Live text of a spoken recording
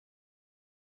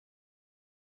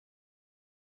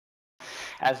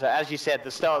As you said,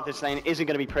 the start of this lane isn't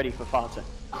going to be pretty for Fata.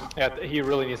 Yeah, he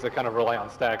really needs to kind of rely on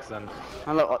stacks and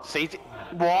look, see,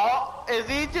 what? Is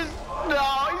he just...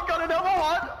 No, he's got another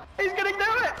one. He's going to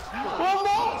do it. One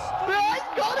more. Yeah, he's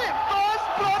got it. First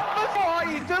blood before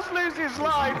he just loses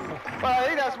life. Well, I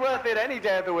think that's worth it any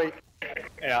day of the week.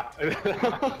 Yeah.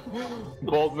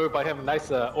 Bold move by him.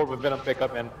 Nice Orb of Venom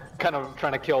pickup and kind of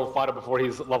trying to kill Fata before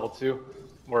he's level 2.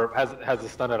 Or has a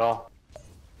stun at all.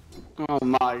 Oh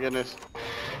my goodness.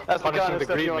 That's the kind of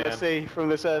stuff you want to see from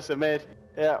this Ursa mid.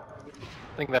 Yeah.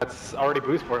 I think that's already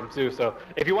boost for him too, so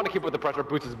if you want to keep with the pressure,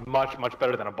 boost is much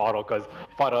better than a bottle, because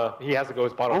Fata, he has to go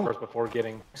his bottle first before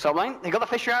getting... So lane, they got the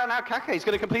Fisher out now, Kaka, he's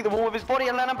going to complete the wall with his body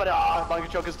and Lennon, but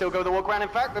Michael can still go the walk around. In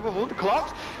fact, they've moved the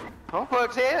clocks.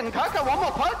 Works here, and Kaka, one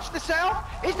more punch, the South,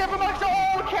 he's never much,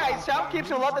 okay, South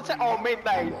keeps a lot of mid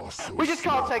lane. We just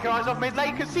can't take our eyes off mid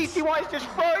lane, because CTY is just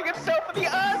throwing himself at the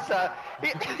Ursa.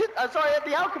 Sorry, at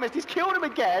the Alchemist, he's killed him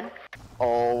again.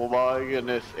 Oh my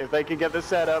goodness, if they can get the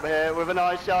setup here with a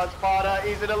nice shot, Fata,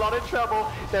 he's in a lot of trouble.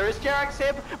 There is Jerax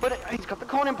here, but he's got the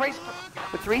corn embrace.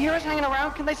 With 3 heroes hanging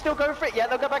around, can they still go for it? Yeah,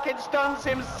 they'll go back in, stuns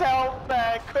himself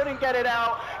there, couldn't get it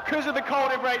out because of the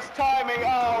corn embrace timing.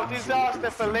 Oh, disaster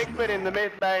for Liquid in the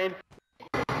mid lane.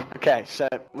 Okay, so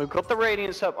we've got the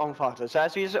Radiance up on Fata. So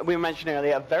as we mentioned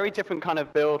earlier, a very different kind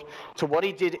of build to what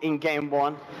he did in Game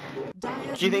 1. Do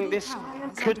you think this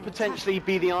could potentially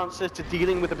be the answer to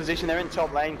dealing with the position they're in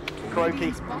top lane?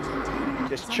 Kuroki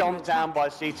just chomped down by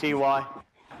CTY.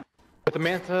 With the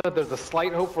Manta, there's a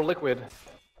slight hope for Liquid.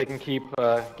 They can keep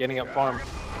getting up farm.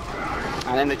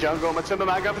 And in the jungle, Matumba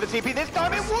Man go for the TP. This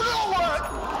time it will not work!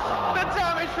 The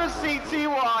damage for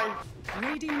CTY.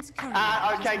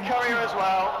 Okay, Courier as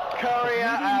well. Courier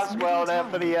as well there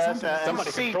for the Ursa and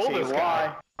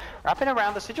CTY. Wrapping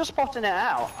around the Sigil, spotting it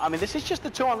out. I mean, this is just the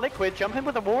 2 on Liquid, jumping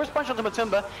with the Warriors punch onto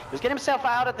Matumba. He's getting himself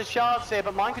out at the shards here,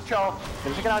 but mind control.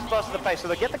 He's taking a nice blast to the face, so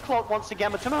they'll get the clock once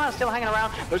again. Matumba Man's still hanging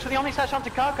around. Goes for the Omni Slash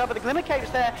onto Kaka, but the Glimmer Cave's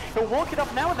there. He'll walk it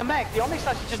off now with the mech. The Omni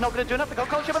Slash is just not going to do enough. The Gold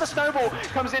Culture, but the Snowball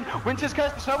comes in. Winter's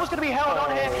Curse, the Snowball's going to be held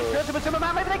on here. Goes to Matumba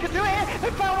Man, maybe they could do it here.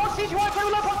 They found one CGY,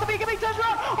 very low, past the beacon, he turns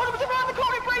around. On the Matumba Man, the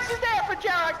Clock Embrace is there for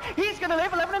Jerax. He's going to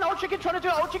live. 11 and Old Chicken trying to do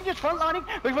it. Old Chicken just frontlining.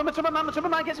 Looking for Matumba Man. Matumba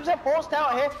Man gets himself forced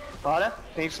out here. Fata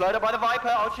being slowed up by the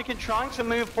Viper. Old Chicken trying to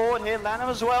move forward here. Lana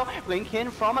as well. Blink in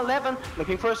from 11.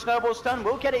 Looking for a snowball stun.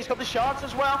 Will get it. He's got the shards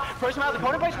as well. Throws him out of the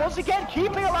corner base once again.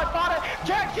 Keeping it like Fata.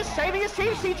 Jerax just saving his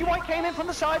team. CG White came in from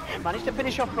the side. Managed to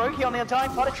finish off Kuroki on the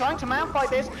Undying. Fata trying to man fight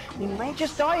this. He may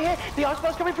just die here. The Ice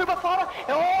Blast coming through by Fata.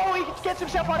 Oh, he gets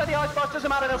himself out of the Ice Blast. Doesn't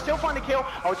matter. They'll still find the kill.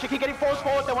 Old Chicken getting forced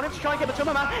forward. They want him to try and get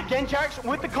Matumba Man. Again, Jerax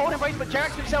with the cold embrace, but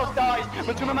Jerax himself dies.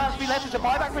 Matumba Man's be left. It's a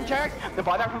buyback from Jerax. The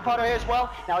buyback from Fata here as well.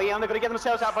 Now EHOME, they're going to get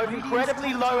themselves out both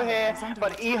incredibly low here,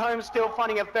 but EHOME still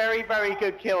finding a very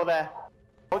good kill there.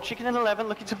 Old Chicken in 11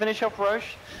 looking to finish off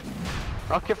Roche.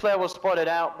 Rocket Flare was spotted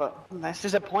out, but this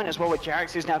is a point as well where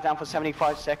Jerax is now down for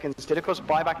 75 seconds. Did of course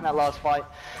buyback in that last fight.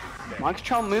 Mind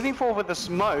control moving forward with the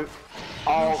smoke.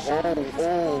 Okay.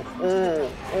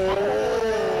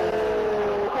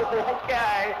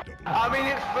 I mean,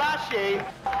 it's flashy.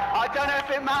 I don't know if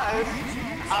it matters.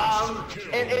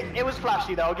 It was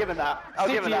flashy though, I'll give him that.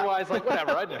 CTY is like,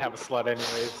 whatever, I didn't have a slut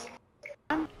anyways.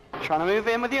 Trying to move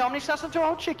in with the Omni Slash into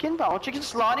Old Chicken, but Old Chicken's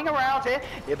sliding around here.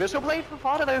 The Abyssal Blade from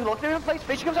Fata though, locking him in place.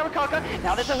 Fisher comes out with Kaka.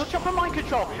 Now there's a hook shot from Mind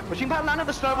Control. Pushing back Lana,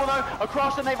 the Snowball though,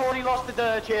 across, and they've already lost the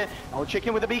Dirge here. Old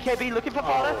Chicken with the BKB looking for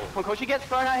Fata. Of course she gets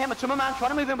thrown at him. Matumba Man trying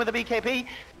to move in with the BKB.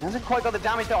 Hasn't quite got the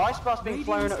damage though. Ice Blast being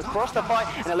flown across the fight,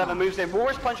 and 11 moves in.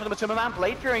 Warriors punch on the Matumba Man.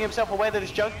 Blade fearing himself away with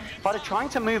his jug. Fata trying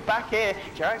to move back here.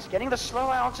 Jerax getting the slow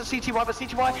out onto CTY, but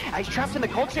CTY, he's trapped in the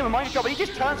cold steam with Mind Control, but he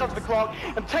just turns onto the clock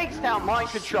and takes down Mind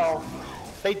Control.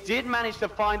 They did manage to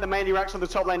find the melee racks on the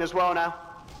top lane as well now.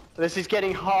 So this is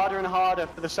getting harder and harder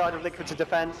for the side of Liquid to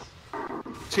defend.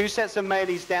 2 sets of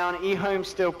melees down. EHOME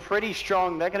still pretty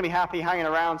strong. They're going to be happy hanging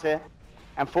around here.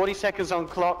 And 40 seconds on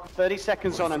clock, 30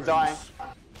 seconds on Undying.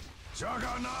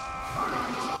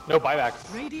 No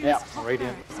buybacks. Yeah.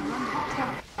 Radiant.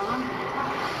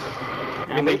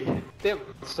 I mean, they have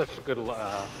such good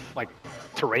like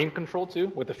terrain control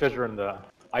too with the Fissure and the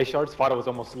Ice Shards. Fata was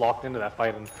almost locked into that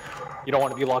fight, and you don't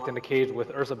want to be locked in the cage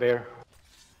with Ursa Bear.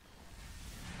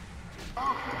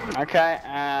 Okay,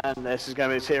 and this is going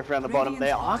to be safe around the bottom.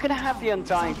 They are going to have the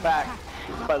Undying back,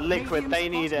 but Liquid, they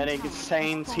need an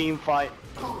insane team fight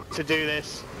to do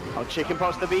this. Old Chicken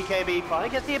pops the BKB, Fata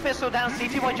gets the Abyssal down,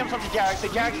 CTY jumps onto Jerax, so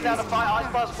Jerax is out of the fight,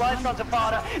 Ice Blast flies onto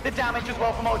Fata, the damage as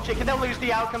well from Old Chicken, they'll lose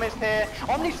the Alchemist here.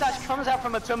 Omni Slash comes out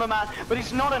from Matumba Man, but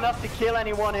it's not enough to kill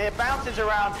anyone here, bounces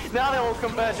around, now they all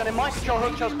converge on him, Mind Control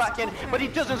hook shots back in, but he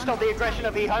doesn't stop the aggression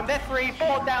of EHOME. They're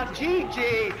 3-4 down,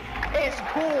 GG! It's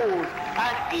called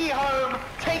an EHOME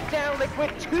takedown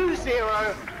Liquid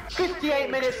 2-0. 58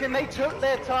 minutes in, they took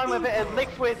their time with it, and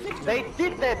Liquid, they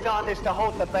did their darndest to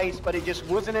hold the base, but it just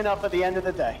wasn't enough at the end of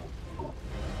the day.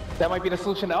 That might be the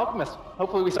solution to Alchemist.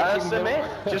 Hopefully we start Ursa mid,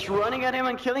 just running at him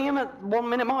and killing him at 1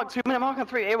 minute mark, 2 minute mark, and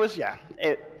 3. It was, yeah.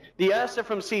 The Ursa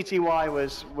from CTY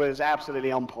was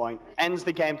absolutely on point. Ends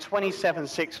the game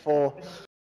 27-6-4.